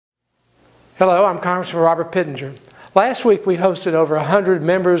Hello, I'm Congressman Robert Pittenger. Last week we hosted over 100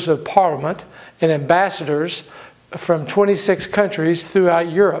 members of Parliament and ambassadors from 26 countries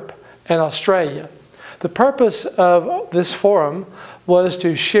throughout Europe and Australia. The purpose of this forum was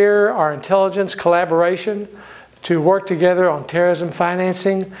to share our intelligence collaboration, to work together on terrorism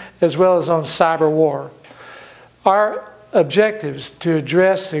financing, as well as on cyber war. Our objectives to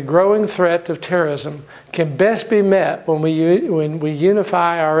address the growing threat of terrorism can best be met when we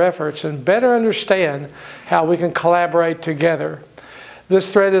unify our efforts and better understand how we can collaborate together.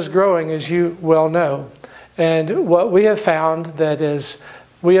 This threat is growing, as you well know, and what we have found that is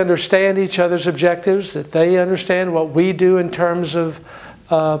we understand each other's objectives, that they understand what we do in terms of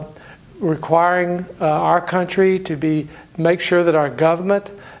requiring our country to make sure that our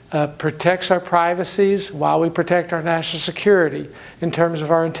government protects our privacies while we protect our national security in terms of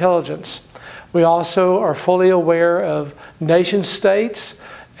our intelligence. We also are fully aware of nation states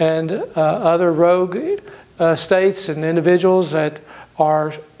and other rogue states and individuals that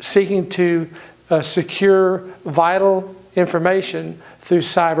are seeking to secure vital information through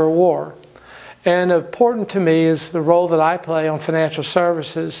cyber war. And important to me is the role that I play on financial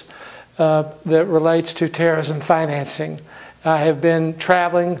services that relates to terrorism financing. I have been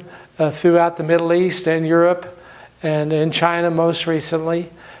traveling throughout the Middle East and Europe and in China most recently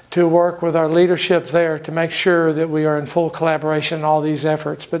to work with our leadership there to make sure that we are in full collaboration in all these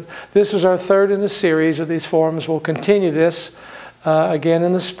efforts. But this is our third in a series of these forums. We'll continue this again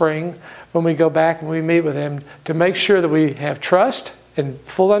in the spring when we go back and we meet with them to make sure that we have trust and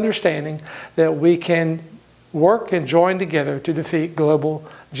full understanding that we can work and join together to defeat global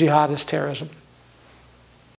jihadist terrorism.